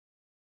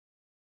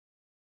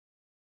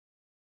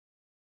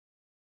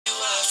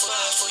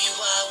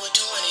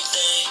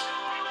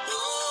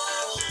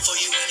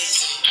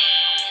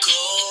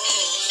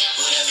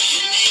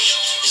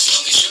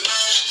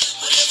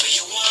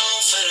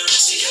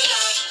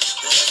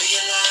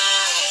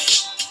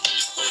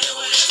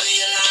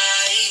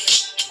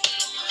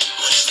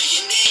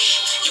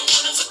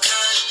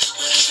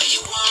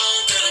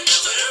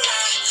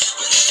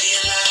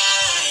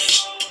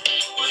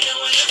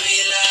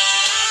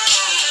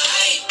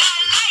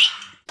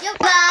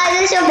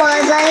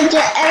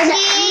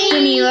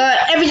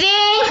everything.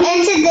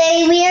 And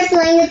today we are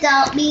playing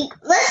Adopt Me.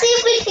 Let's see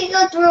if we can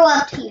go through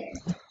up here.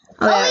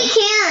 Oh, we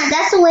can.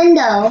 That's a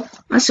window.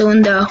 That's a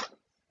window.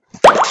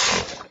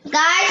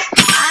 Guys,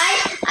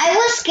 I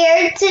was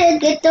scared to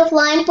get the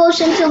flying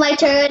potion to my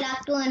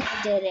pterodactyl, and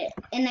I did it.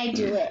 And I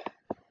do it.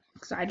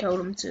 Because I told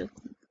him to.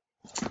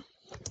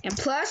 And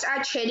plus,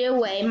 I traded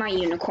away my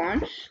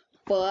unicorn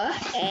for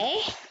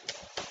a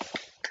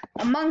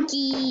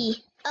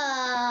monkey.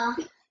 A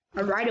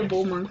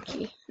rideable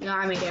monkey. No,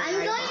 I made it I'm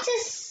rideable. going to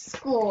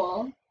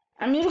school.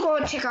 I need to go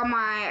check out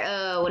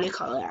my, what do you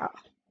call it out?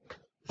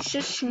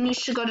 Just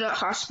needs to go to the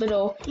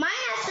hospital. Mine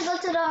has to go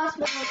to the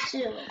hospital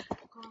too.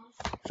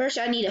 First,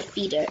 I need to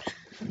feed it.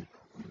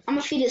 I'm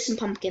gonna feed it some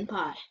pumpkin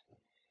pie.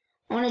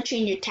 I want to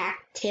train your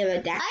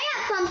pterodactyl. I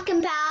have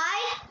pumpkin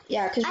pie.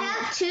 Yeah, because I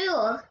have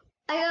two.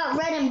 I got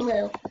red and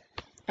blue.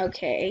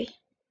 Okay.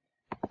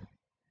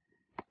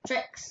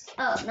 Tricks.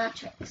 Oh, not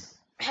tricks.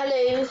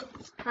 Hello.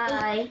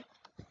 Hi.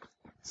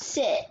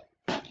 Sit.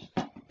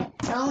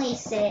 Only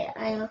sit.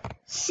 I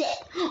sit.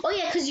 Oh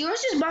yeah, because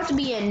yours is about to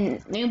be a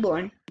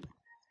newborn.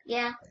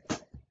 Yeah.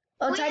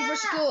 Oh, time for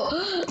school.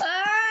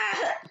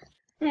 Ah!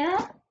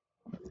 Yeah.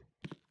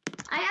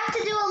 I have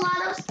to do a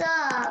lot of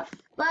stuff,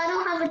 but I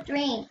don't have a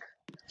drink.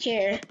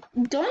 Here.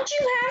 Don't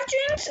you have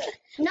drinks?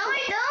 No, I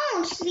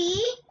don't. See?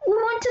 We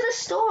went to the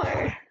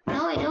store.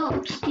 No, I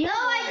don't. Yeah. No,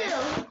 I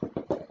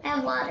do. I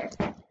have water.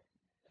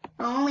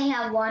 I only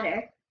have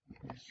water.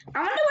 I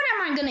wonder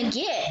what am I gonna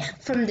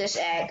get from this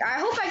egg. I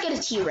hope I get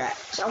a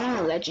T-Rex. I want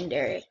a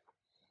legendary.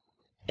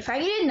 If I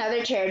get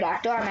another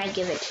pterodactyl, I might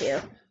give it to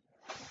you.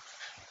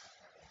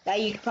 That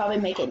you could probably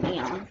make it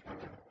neon.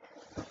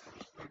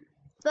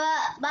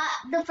 But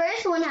the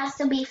first one has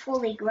to be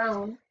fully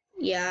grown.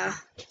 Yeah.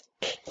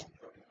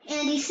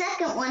 And the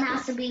second one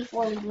has to be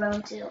fully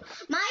grown too.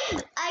 When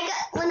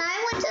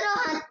I went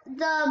to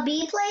the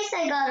bee place,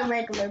 I got a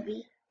regular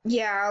bee.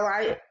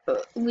 Yeah,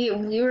 we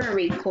were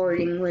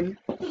recording when.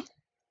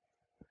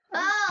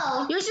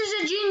 Oh. Yours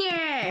is a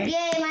junior.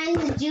 Yay,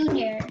 mine's a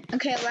junior.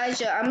 Okay,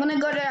 Elijah, I'm gonna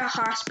go to the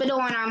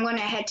hospital and I'm gonna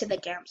head to the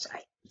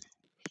campsite.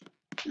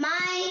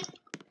 My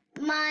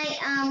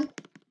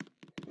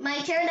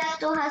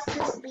pterodactyl has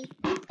to sleep.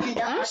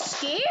 I'm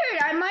scared.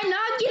 I might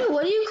not get,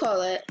 what do you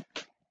call it?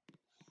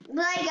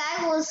 Like,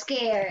 I was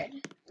scared.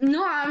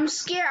 No, I'm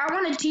scared. I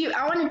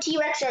want a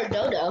T-Rex or a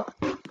dodo.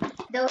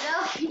 Dodo?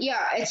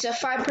 Yeah, it's a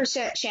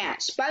 5%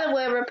 chance. By the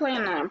way, we're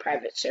playing on a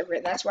private server.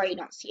 That's why you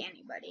don't see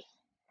anybody.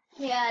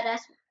 Yeah,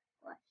 that's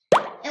what.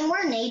 And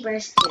we're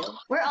neighbors too.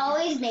 We're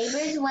always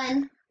neighbors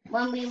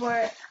when we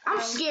were. I'm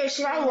scared.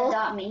 Should I look?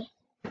 Adopt me.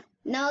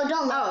 No,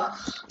 don't look.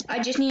 Oh, I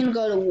just need to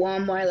go to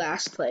one more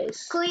last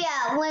place. Cool.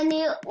 Yeah, when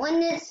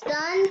it's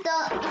done,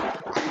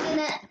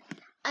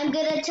 I'm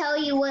gonna tell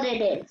you what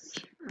it is.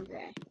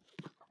 Okay.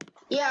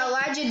 Yeah,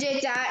 Elijah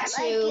did that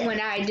too when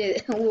we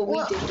did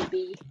the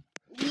bee.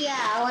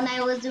 Yeah, when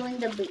I was doing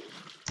the bee.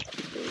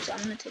 So I'm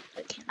gonna take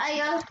the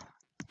camera.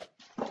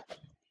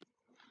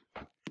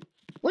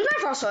 Where's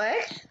my fossil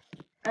egg?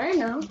 I don't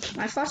know.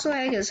 My fossil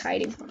egg is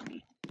hiding from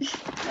me.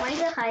 Why is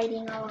it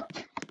hiding? Why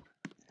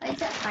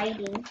is it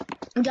hiding?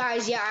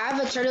 Guys, yeah, I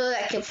have a turtle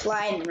that can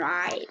fly and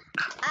ride.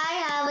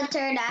 I have a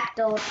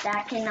pterodactyl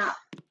that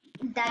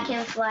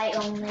can fly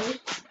only.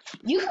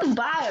 You can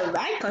buy a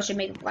ride potion and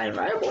make it fly and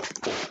rideable.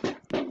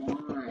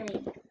 Why?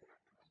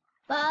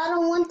 But I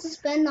don't want to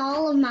spend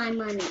all of my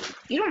money.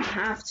 You don't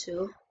have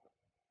to.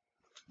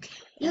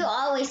 You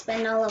always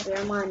spend all of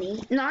your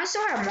money. No, I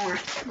still have more.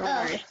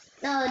 Don't worry.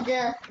 No,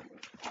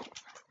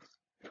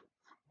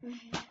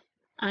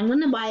 I'm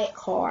gonna buy a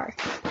car.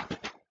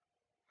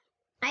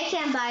 I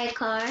can't buy a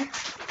car.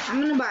 I'm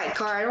gonna buy a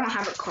car. I don't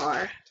have a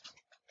car.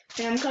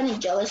 And I'm kind of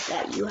jealous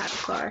that you have a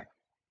car.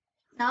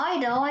 No, I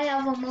don't. I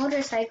have a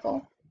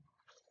motorcycle.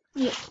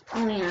 Yeah.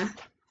 Oh, yeah.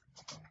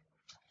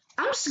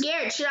 I'm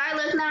scared. Should I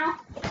look now?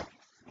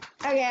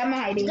 Okay, I'm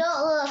hiding.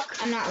 Don't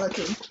look. I'm not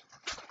looking.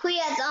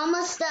 Yeah, it's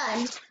almost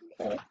done.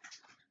 Okay.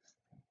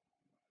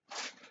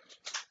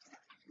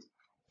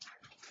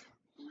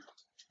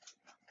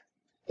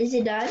 Is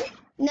it done?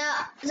 No,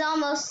 it's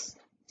almost.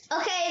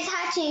 Okay, it's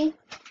hatching.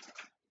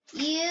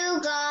 You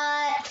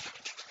got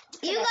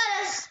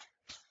us.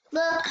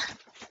 Look.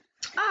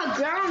 Oh,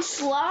 ground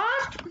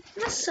sloth?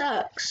 That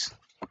sucks.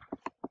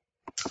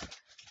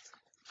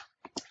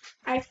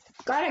 I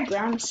got a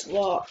ground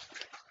sloth.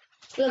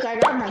 Look, I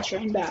got my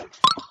train back.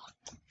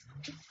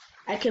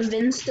 I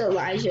convinced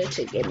Elijah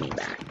to give me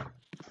back.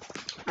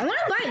 I want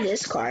to buy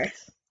this car.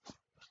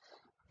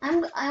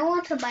 I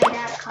want to buy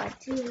that car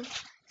too.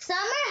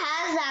 Summer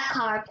has that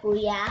car,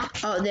 Kuya.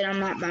 Oh, then I'm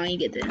not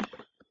buying it then.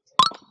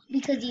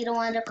 Because you don't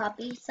want to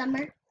copy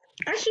Summer?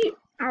 Actually,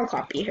 I'll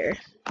copy her.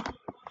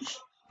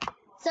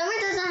 Summer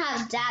doesn't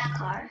have that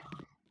car.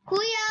 Kuya,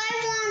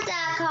 I want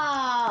that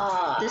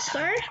car. This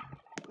car?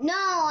 No,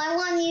 I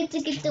want you to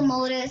get the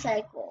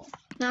motorcycle.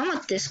 No, I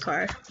want this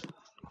car.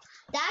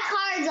 That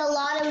car is a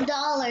lot of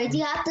dollars.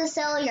 You have to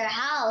sell your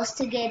house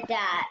to get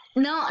that.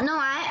 No,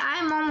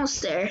 I'm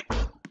almost there.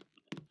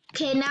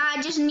 Okay, now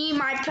I just need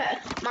my. How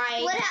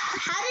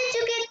did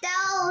you get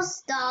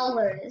those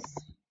dollars?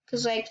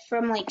 Cause like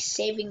from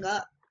saving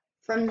up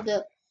from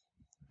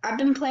I've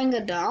been playing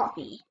Adopt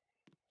Me.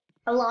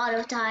 A lot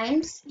of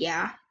times.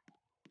 Yeah.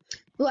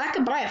 Well, I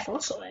could buy a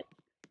fossil egg.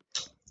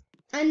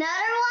 Another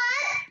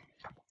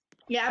one?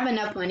 Yeah, I have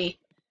enough money.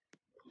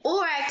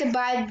 Or I could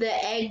buy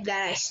the egg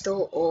that I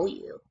still owe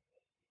you.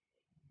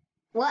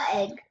 What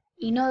egg?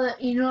 You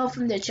know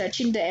from the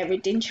Touching the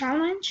Everything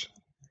challenge?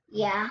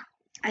 Yeah.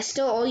 I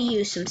still owe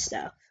you some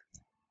stuff.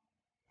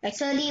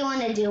 So do you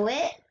want to do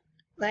it?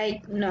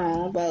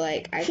 No,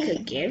 but I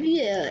could give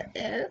you it.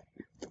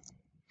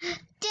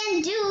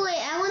 Then do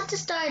it. I want to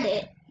start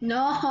it.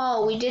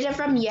 No, we did it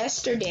from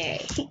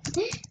yesterday.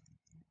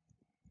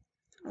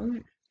 I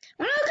want to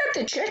look at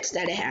the tricks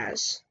that it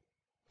has.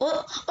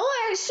 Oh,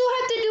 I still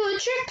have to do a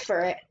trick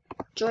for it.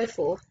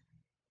 Joyful.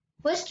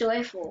 What's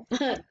joyful?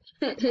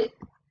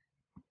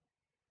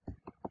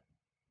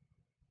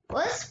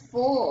 What's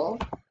full?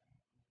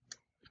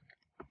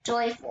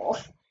 Joyful.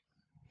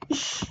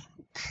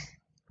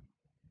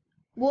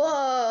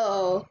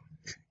 Whoa.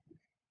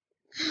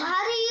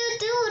 How do you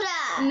do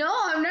that? No,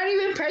 I'm not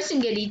even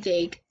pressing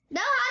anything.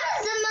 No, how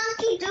does the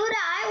monkey do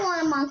that? I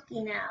want a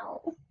monkey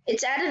now.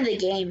 It's out of the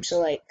game,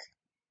 so I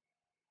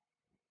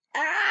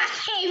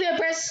can't even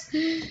press.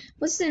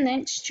 What's the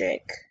next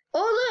trick?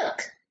 Oh,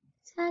 look.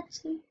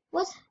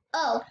 What's,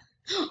 oh.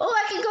 Oh,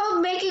 I can go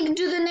make it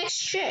do the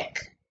next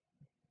trick.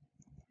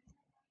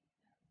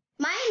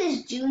 Mine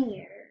is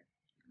Junior.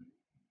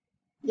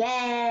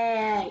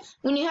 Yay.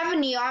 When you have a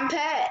neon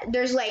pet,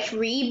 there's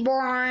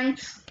Reborn,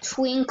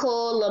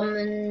 Twinkle,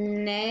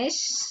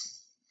 Luminous.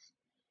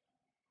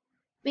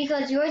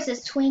 Because yours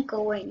is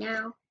Twinkle right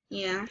now.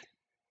 Yeah.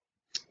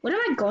 What am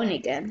I going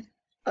again?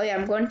 Oh yeah,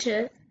 I'm going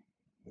to...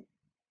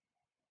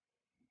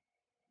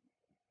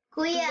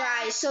 Kuya.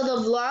 Guys, so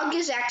the vlog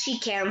is actually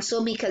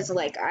canceled because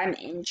I'm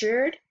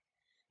injured.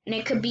 And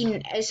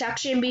it's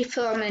actually going to be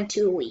filmed in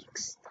 2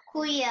 weeks.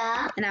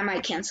 Kuya. And I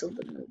might cancel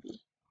the movie.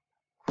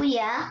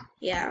 Kuya.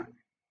 Yeah.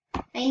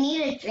 I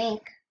need a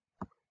drink.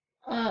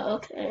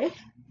 Okay.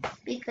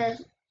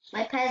 Because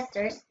my pet's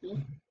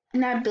thirsty.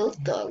 And I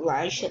built the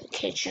Elijah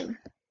kitchen.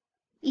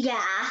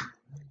 Yeah.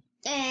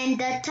 And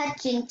the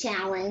touching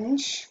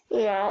challenge.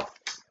 Yeah. Oh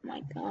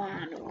my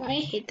god. I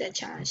hate that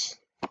challenge.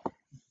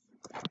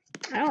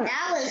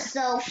 That was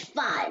so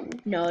fun.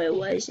 No, it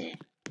wasn't.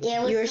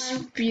 Yeah, it was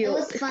fun. It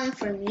was fun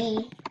for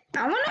me.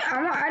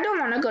 I don't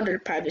want to go to the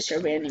private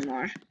server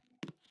anymore.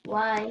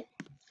 Why?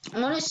 I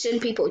want to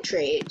send people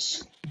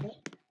trades.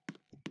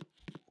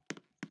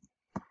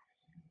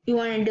 You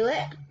want to do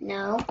it?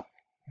 No.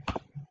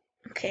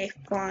 Okay,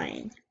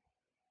 fine.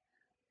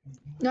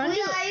 Kuya, are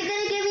you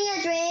gonna give me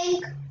a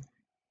drink?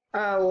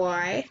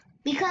 Why?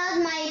 Because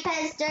my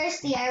pet's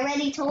thirsty. I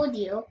already told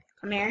you.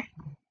 Come here.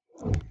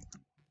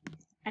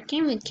 I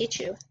can't even get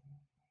you.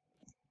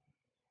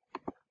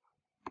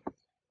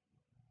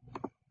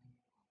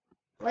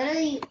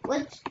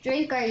 What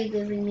drink are you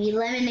giving me?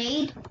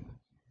 Lemonade?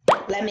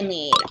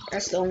 Lemonade.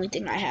 That's the only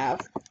thing I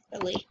have,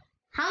 really.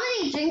 How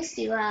many drinks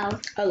do you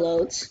have?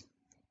 Loads.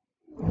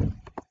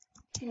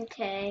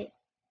 Okay.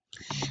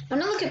 I'm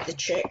gonna look at the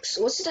tricks.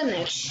 What's the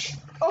next?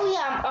 Oh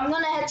yeah, I'm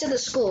gonna head to the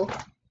school.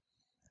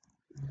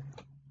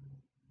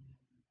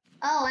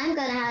 Oh, I'm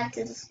gonna head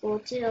to the school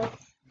too.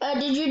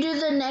 Did you do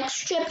the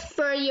next trip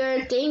for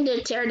your thing,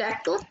 the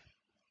pterodactyl?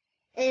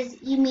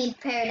 You mean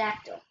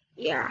pterodactyl?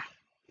 Yeah.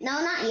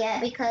 No, not yet,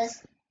 because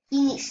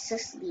he needs to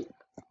sleep.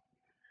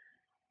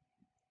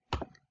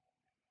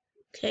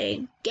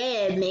 Okay,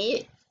 get it,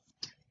 mate.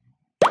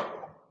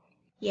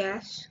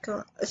 Yes, come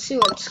on. Let's see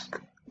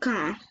come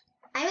on.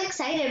 I'm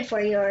excited for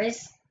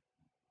yours.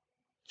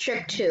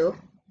 Trick 2.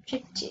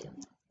 Trick 2.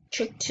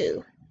 Trick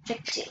 2.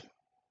 Trick 2.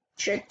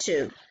 Trick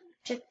 2.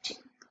 Trick 2.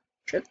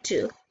 Trick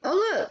 2.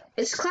 Oh look,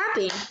 it's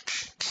clapping.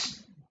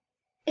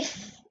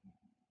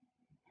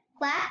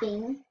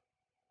 Clapping?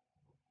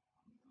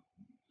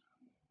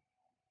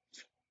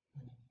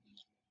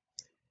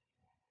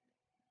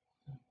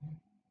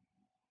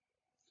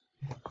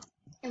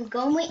 I'm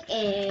going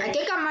in. I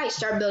think I might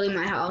start building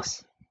my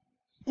house.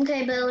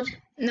 Okay, build.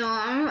 No,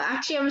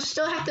 I'm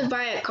still have to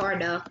buy a car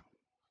though.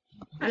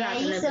 Yeah,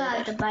 you still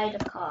have to buy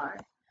the car.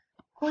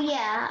 Oh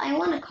yeah, I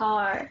want a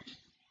car.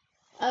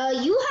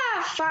 You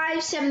have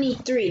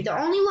 573. The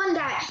only one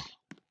that,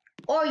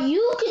 or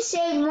you could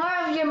save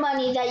more of your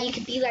money that you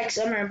could be like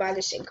Summer and buy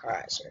the same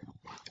car as her.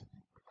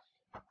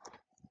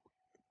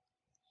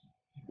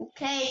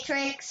 Okay,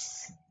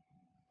 tricks.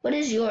 What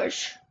is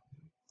yours?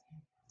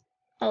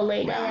 Oh,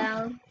 lay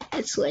down.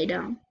 It's lay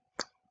down.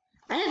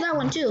 I have that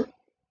one too.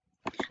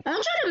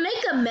 I'm trying to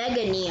make a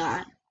mega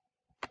neon.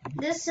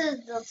 This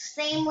is the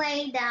same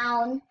lay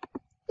down.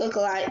 Look,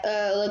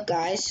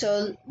 guys.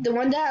 So the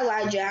one that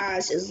Elijah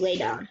has is lay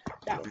down.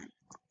 That one.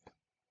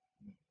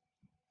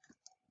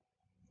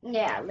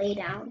 Yeah, lay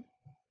down.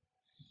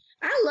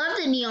 I love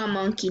the neon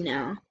monkey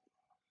now.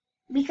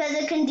 Because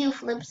it can do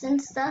flips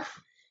and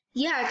stuff?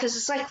 Yeah, because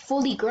it's like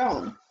fully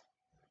grown.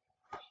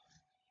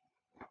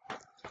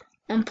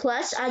 And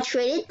plus, I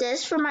traded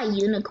this for my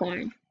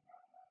unicorn.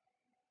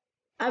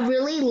 I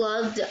really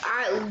loved.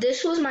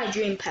 This was my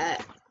dream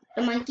pet.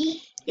 The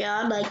monkey?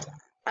 Yeah, like.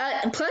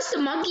 Plus, the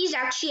monkey's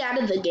actually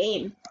out of the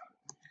game.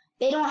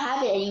 They don't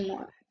have it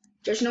anymore.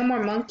 There's no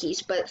more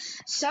monkeys, but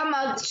some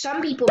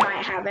people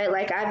might have it.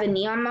 Like I have a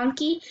neon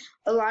monkey.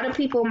 A lot of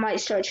people might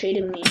start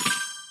trading me.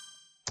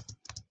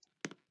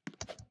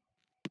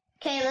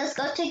 Okay, let's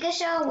go take a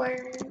shower.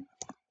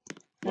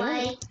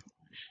 Why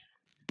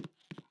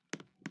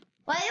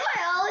do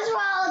I always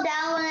roll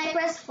down when I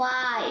press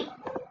 5?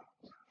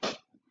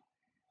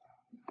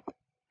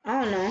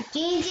 I don't know.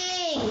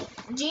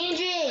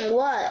 Gene,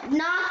 What?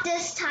 knock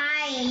this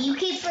time. You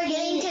keep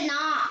forgetting to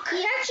knock.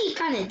 He actually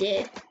kind of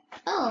did.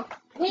 Oh.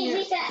 Me,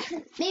 cause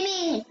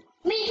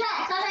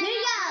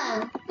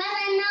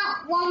I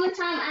knocked one more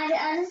time.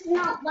 I just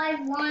knocked like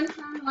one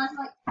time. I was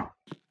like,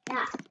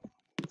 yeah.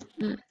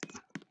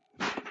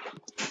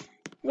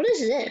 What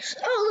is this?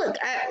 Oh,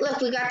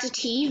 look, we got the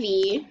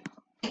TV.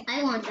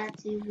 I want that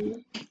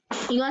TV.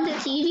 You want the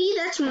TV?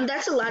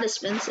 That's a lot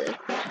expensive.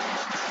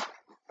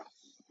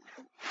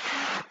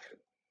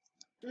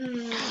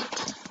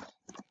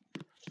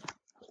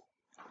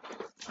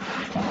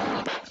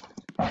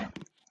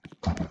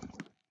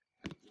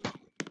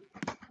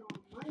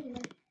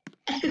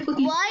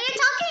 Why are you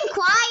talking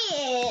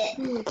quiet?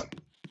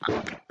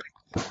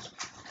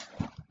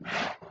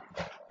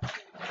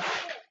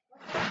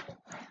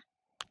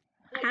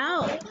 How?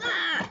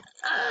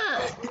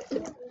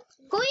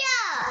 Kuya,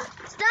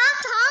 stop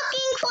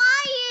talking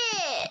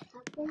quiet.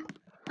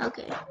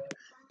 Okay.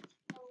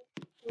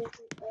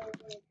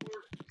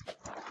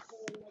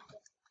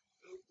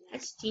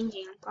 That's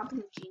changing. I'm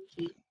copying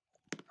changing.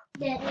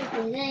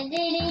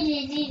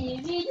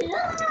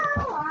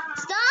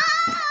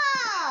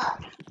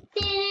 Stop!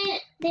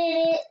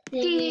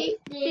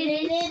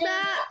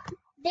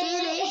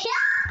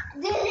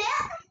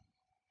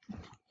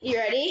 You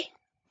ready?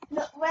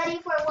 Ready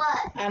for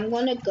what? I'm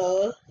gonna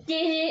go.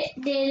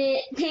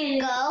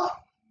 Go.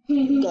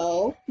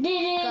 Go.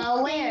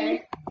 Go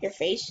where? Your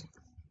face.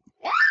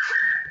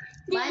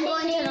 I'm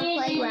going to the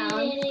playground.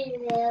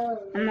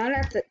 I'm not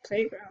at the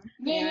playground.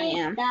 Yeah, I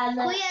am.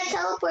 Kuya,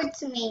 teleport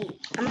to me.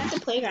 I'm at the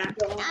playground.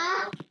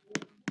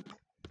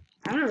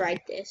 I'm gonna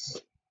write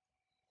this.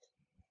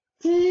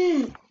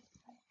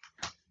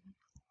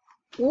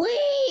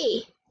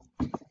 Wait!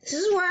 This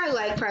is where I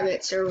like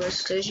private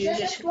servers, because you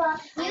just... You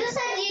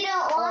said you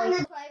don't want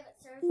the private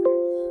server.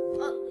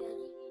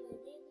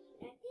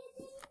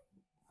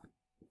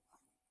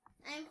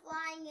 I'm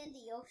flying in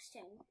the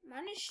ocean.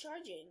 Mine is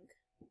charging.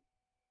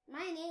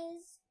 Mine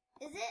is.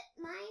 Is it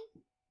mine?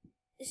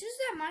 It's just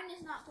that mine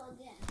is not plugged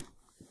in.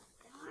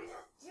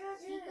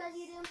 Because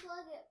you didn't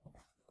plug it.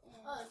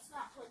 Oh, it's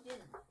not plugged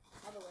in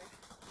all the way.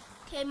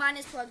 Okay, mine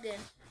is plugged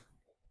in.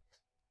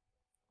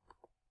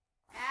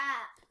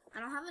 I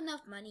don't have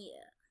enough money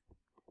yet.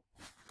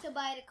 To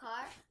buy the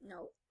car?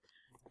 No.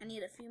 I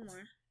need a few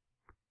more.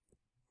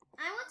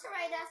 I want to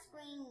ride that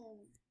spring.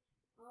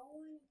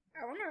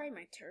 I want to ride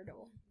my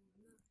turtle.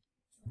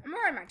 I'm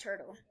gonna ride my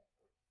turtle.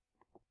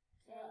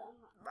 Okay.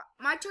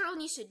 My turtle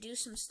needs to do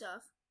some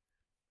stuff.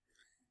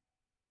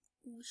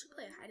 We should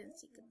play hide and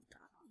seek in the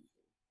top.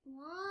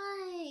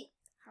 Why?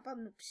 How about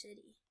Noop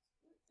City?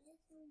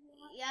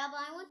 Yeah,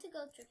 but I want to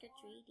go trick or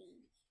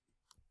treating.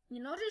 You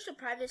know, there's a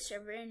private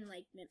server in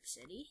like Nip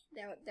City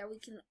that we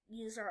can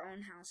use our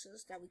own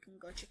houses, that we can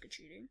go trick or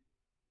treating.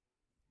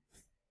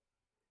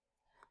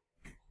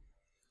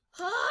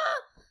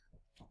 Huh?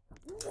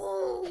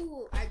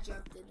 Whoa! I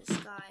jumped in the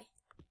sky.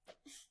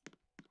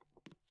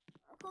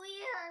 Oh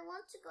yeah, I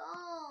want to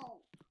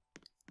go.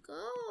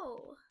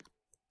 Go.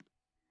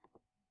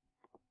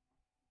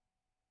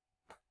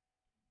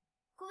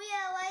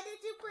 Kuya, why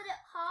did you put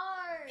it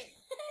hard?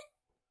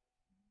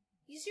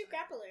 Use your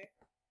grappler.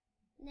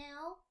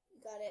 No. You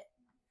got it.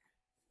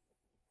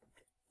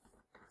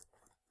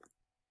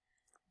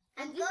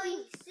 I'm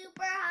going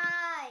super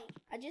high.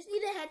 I just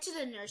need to head to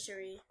the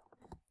nursery.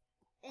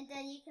 And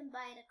then you can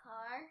buy the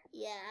car.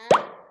 Yeah.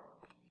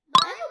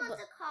 But I want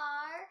the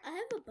car. I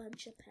have a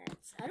bunch of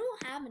pets. I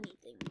don't have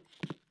anything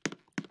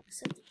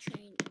except the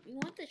train. You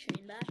want the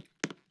train back?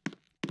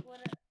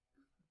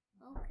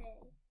 Okay.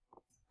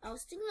 I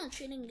was thinking of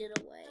trading it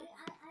away.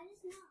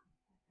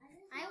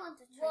 I want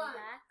the train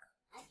back.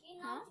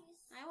 Huh?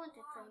 I want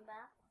the train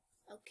back.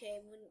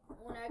 Okay,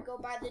 when I go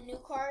buy the new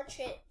car,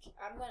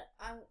 I'm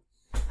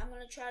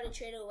gonna try to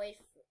trade it away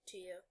to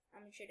you.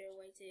 I'm gonna trade it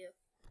away to you.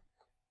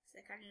 Cause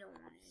I kind of don't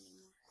want it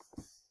anymore.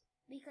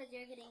 Because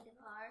you're getting the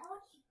car.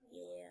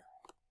 Yeah.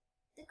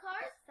 The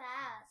car is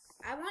fast.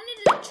 I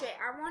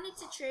wanted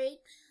to trade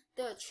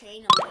the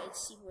train away to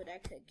see what I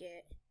could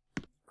get.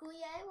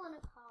 Kuya, I want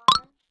a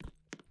car.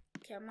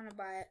 Okay, I'm gonna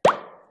buy it.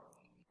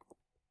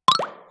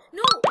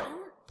 No!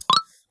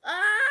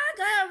 I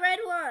got a red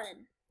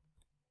one!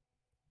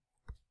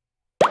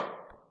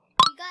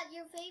 You got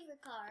your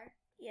favorite car.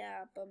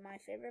 Yeah, but my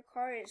favorite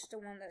car is the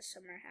one that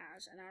Summer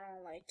has, and I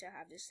don't like to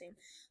have the same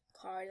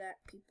car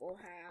that people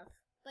have.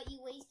 But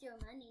you waste your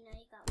money, now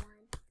you got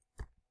one.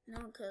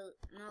 No,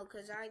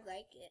 cause I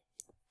like it.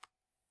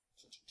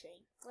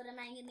 train. What am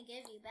I gonna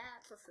give you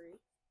back? For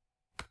free.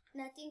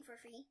 Nothing for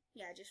free.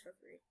 Yeah, just for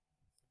free.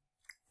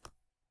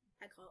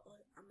 I'm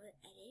gonna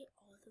edit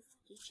all the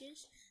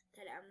footages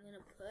that I'm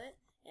gonna put,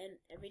 and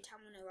every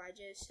time when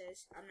Elijah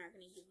says I'm not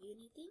gonna give you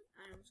anything,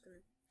 I'm just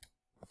gonna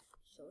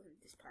show him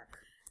this part.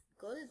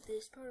 Go to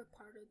this part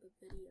of the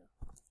video.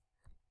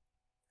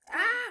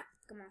 Ah!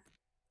 Come on.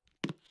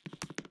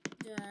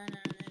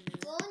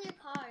 Go in your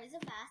car. Is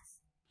it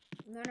fast?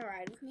 You wanna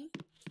ride with me?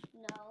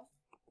 No.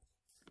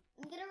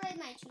 I'm gonna ride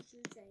my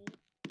choo-choo train.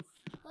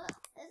 But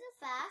is it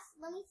fast?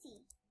 Let me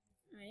see.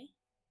 Ready?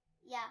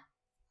 Yeah.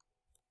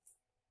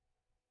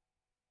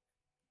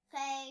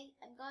 Okay,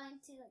 I'm going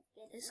to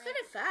get It's kind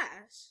of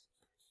fast.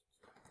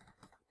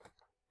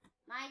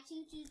 My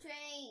choo-choo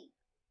train.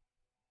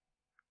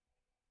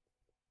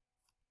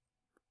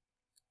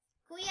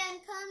 Kuya,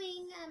 I'm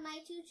coming on my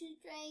choo-choo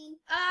train.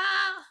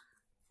 Ah!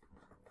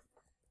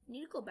 You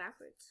need to go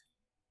backwards.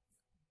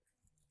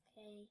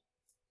 Okay.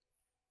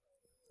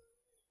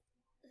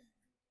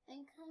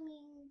 I'm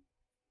coming.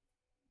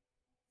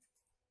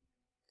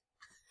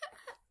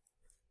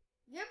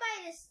 You're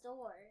by the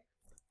store.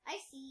 I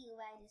see you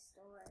by the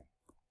store.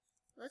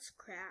 Let's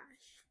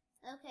crash.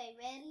 Okay,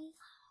 ready?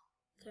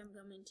 Okay, I'm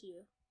coming to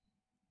you.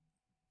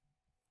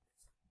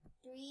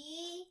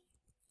 3,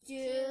 2,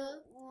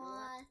 2,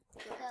 1,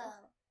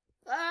 go.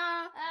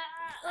 Ah!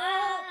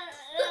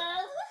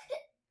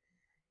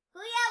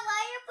 Kuya, why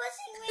are you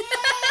pushing me?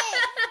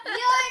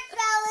 Yours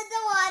fell in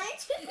the water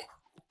too.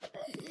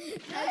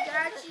 I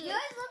got you.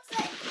 Yours looks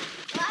like.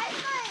 Why is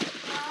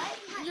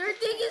my Your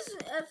thing is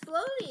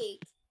floating.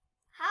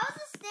 How is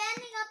it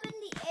standing up in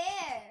the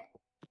air?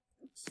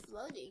 It's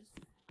floating.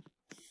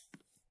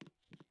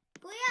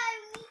 Kuya, I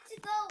need to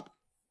go.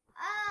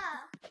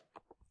 Ah.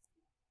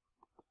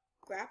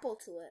 Grapple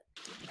to it.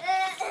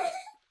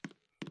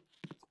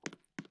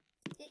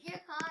 Get your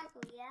car,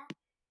 Kuya.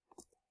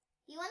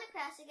 You want to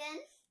crash again?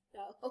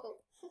 No.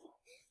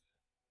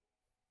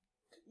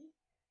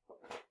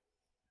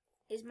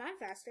 Is mine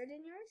faster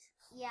than yours?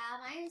 Yeah,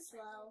 mine's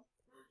slow.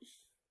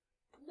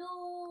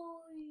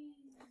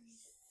 Noise.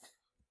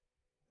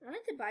 I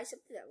wanted to buy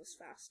something that was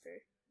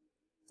faster.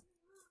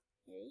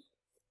 Ready?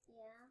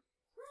 Yeah.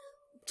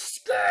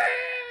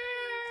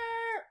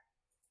 Skirt!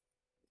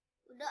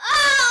 No.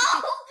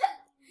 Oh!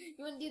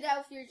 You want to do that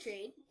with your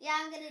train? Yeah,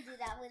 I'm gonna do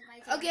that with my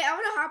train. Okay, I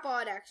want to hop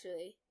on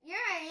actually. You're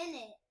in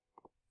it.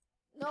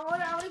 No,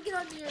 I want to get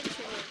on your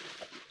train.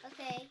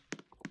 Okay.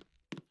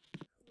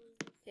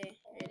 Okay,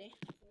 ready?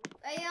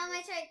 Are you on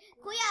my train?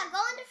 Kuya, go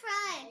in the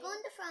front. Go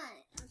in the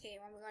front. Okay,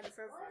 I'm going to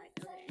front.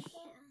 Okay.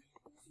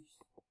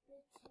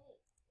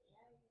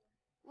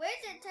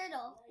 Where's the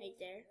turtle? Right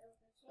there.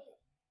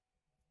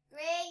 3,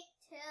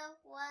 2,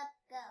 1,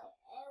 go.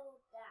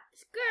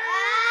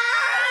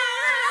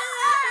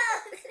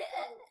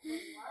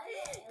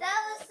 That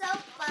was so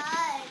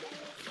fun.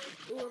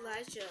 Ooh,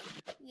 Elijah.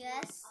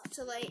 Yes.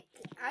 So like,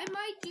 I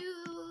might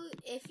do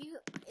if you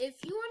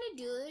want to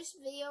do this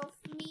video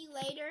for me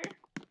later.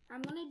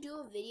 I'm gonna do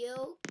a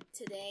video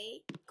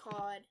today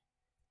called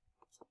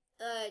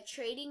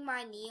trading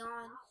my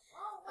neon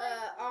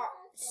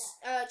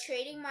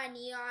trading my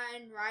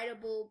neon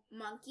rideable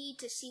monkey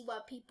to see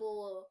what people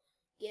will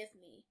give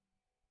me.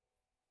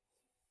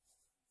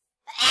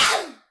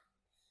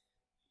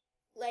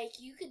 Like,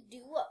 you could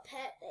do a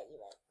pet that you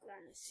like,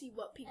 want to see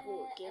what people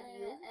will give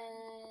you.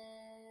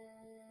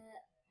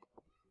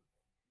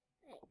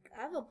 Like,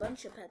 I have a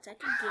bunch of pets. I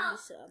can give you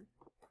some.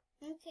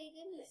 Okay,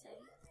 give me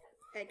some.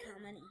 Like, how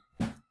many?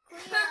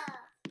 Kuya.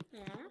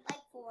 Yeah?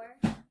 Like 4.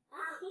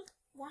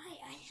 Why?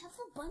 I have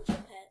a bunch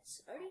of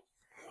pets. Already?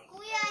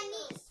 Kuya, I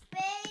need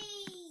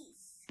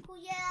space.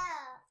 Kuya.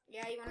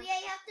 Yeah, you want to... Kuya,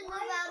 you have to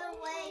move out of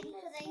the way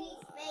because I need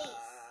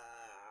space.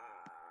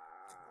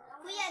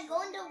 Kuya, go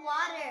in the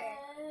water.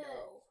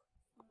 No.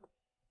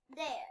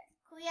 There.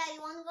 Kuya, you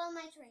want to go on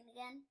my train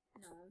again?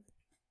 No.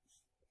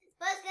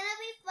 But it's going to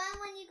be fun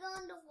when you go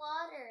in the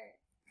water.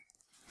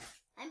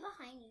 I'm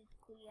behind you,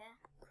 Kuya.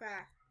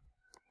 Crap.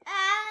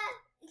 Ah!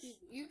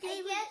 You I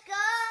gave me... can't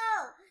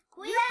go!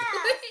 Kuya,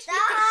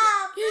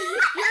 stop!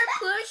 You're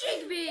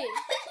pushing me!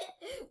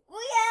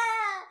 Kuya,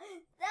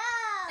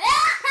 stop!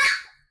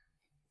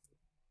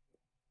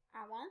 I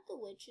want the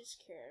witch's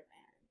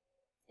caravan.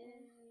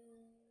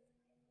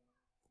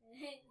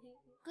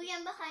 Kuya,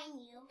 I'm behind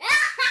you.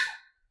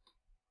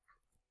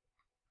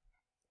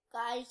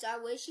 Guys, I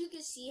wish you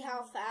could see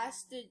how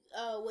fast the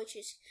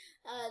witch's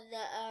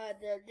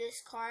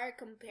this car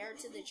compared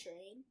to the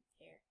train.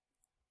 Here.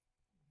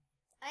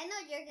 I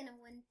know you're gonna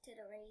win to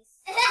the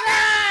race.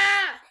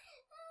 Ah!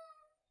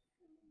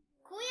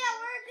 Kuya,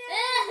 we're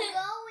good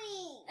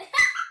going.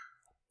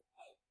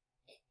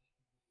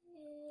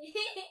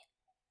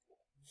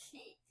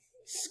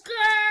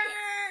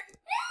 Skirt!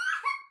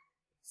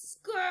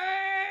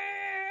 Skirt!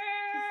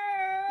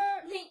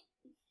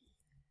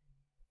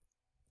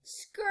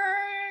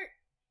 Skirt!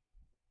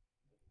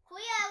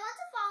 Kuya, I want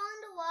to fall in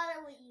the water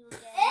with you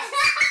again.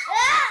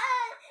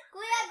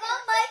 Kuya, go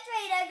on my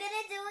train. I'm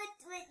gonna do it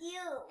with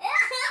you.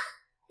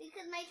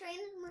 Because my train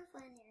is more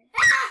fun here.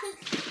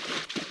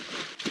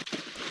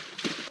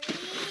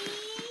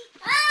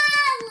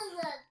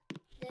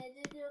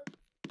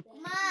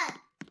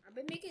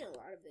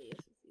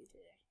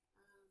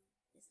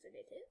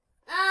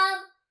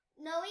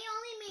 No, we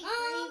only made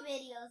 3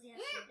 videos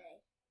yesterday.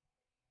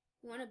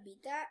 You want to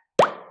beat that?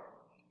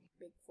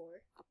 Big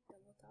 4.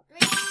 Double top. 3,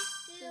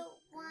 2,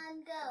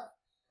 1, go.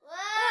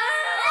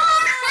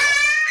 Ah!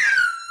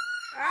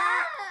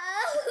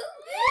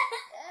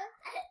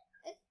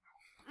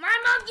 My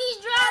monkey's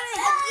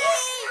drowning!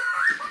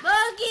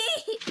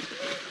 Monkey!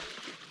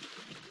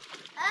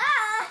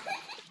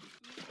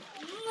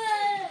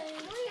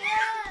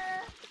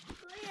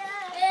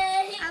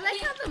 I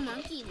like how the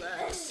monkey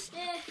looks.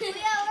 Kuya,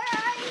 where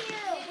are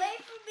you? Wait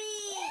for me.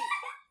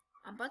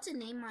 I'm about to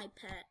name my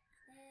pet.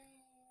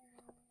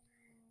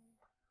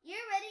 You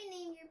already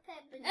named your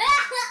pet Banana.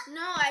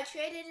 No, I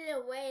traded it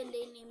away and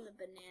they named the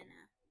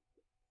banana.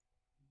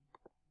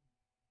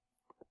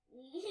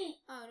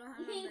 Oh, I don't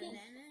have my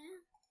banana.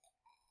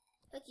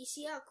 Look, you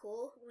see how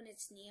cool when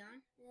it's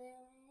neon?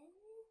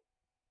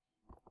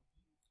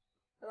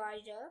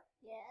 Elijah?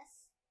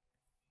 Yes.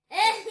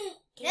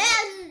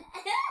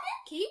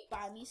 Can you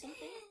buy me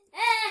something?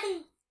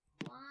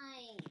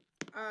 Why?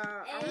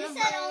 I And you wanna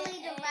said buy- only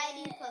the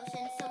writing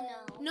potion, so no.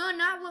 No,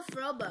 not with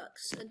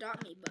Robux.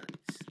 Adopt me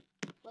bucks.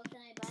 What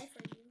can I buy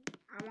for you?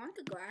 I want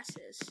the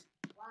glasses.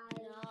 Why?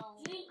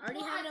 No. I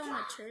already had it on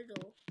my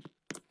turtle.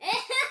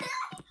 Oh,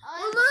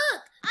 Oh,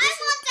 look! I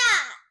want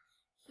that!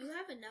 You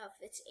have enough.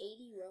 It's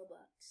 80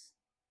 Robux.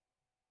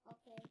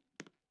 Okay.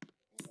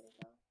 I'm gonna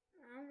go.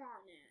 I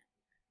want it.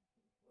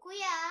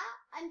 Kuya,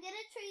 I'm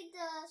gonna trade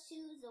the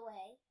shoes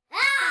away.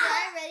 'Cause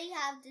I already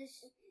have the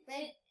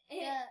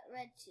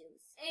red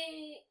shoes.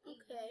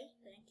 Okay,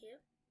 thank you.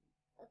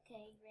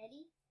 Okay,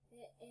 ready?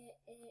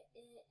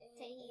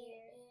 Stay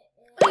here.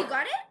 Oh, you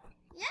got it?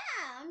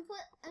 Yeah,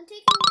 I'm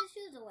taking the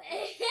shoes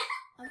away.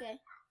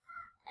 Okay.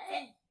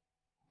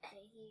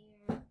 Stay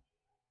here.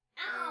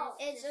 Ow!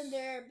 It's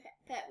under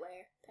pet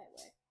wear.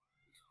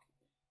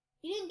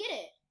 You didn't get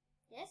it.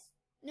 Yes?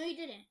 No, you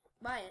didn't.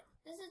 Buy it.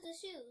 This is the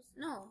shoes.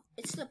 No,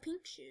 it's the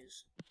pink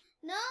shoes.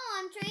 No,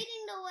 I'm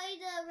trading away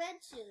the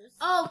red shoes.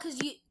 Oh, because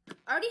you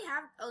already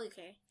have... Oh,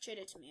 okay. Trade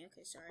it to me.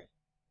 Okay, sorry.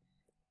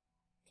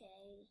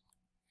 Okay.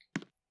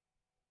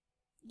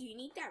 Do you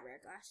need that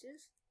red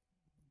glasses?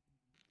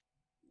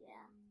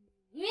 Yeah.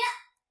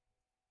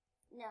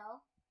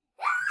 No.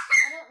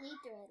 I don't need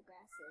the red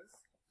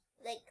glasses.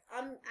 Like,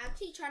 I'm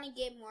actually trying to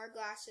get more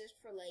glasses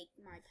for, like,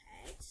 my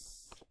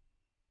pets.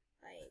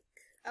 Like...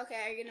 Okay,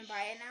 are you going to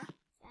buy it now?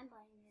 I'm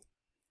buying it.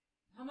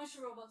 How much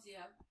Robux do you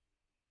have?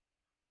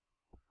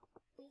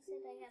 He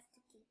said I have to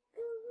keep.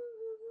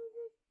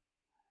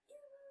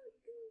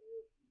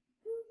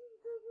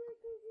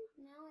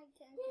 Now I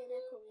can't get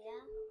it, Kuya.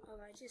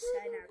 Oh, I just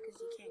sad now because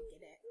you can't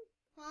get it.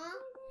 Huh?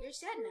 You're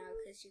sad now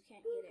because you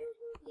can't get it.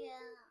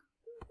 Yeah.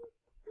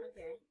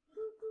 Okay.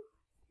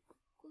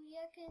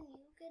 Kuya, can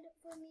you get it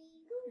for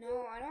me?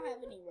 No, I don't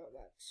have any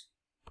Robux.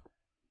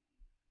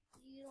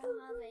 You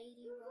don't have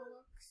 80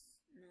 Robux?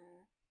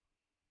 No.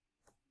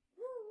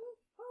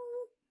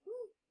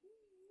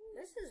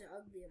 This is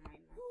ugly in my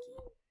monkey.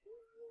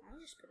 I'll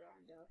just put it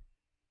on though.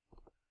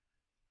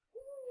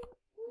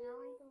 Now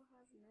I don't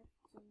have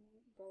nothing.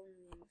 Bone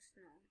wings,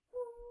 no.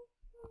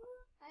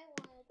 I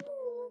wanted the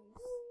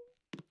wings.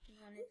 You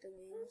wanted the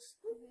wings?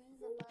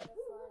 The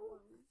butterfly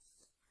ones.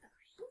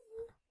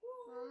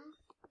 Huh?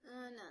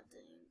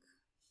 Nothing.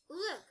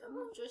 Look,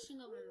 I'm dressing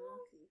up my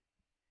monkey.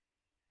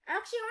 I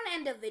actually want to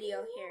end the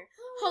video here.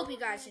 Hope you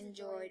guys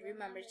enjoyed.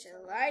 Remember to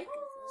like,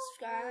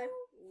 subscribe.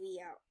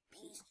 We out.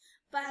 Peace.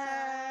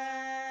 Bye.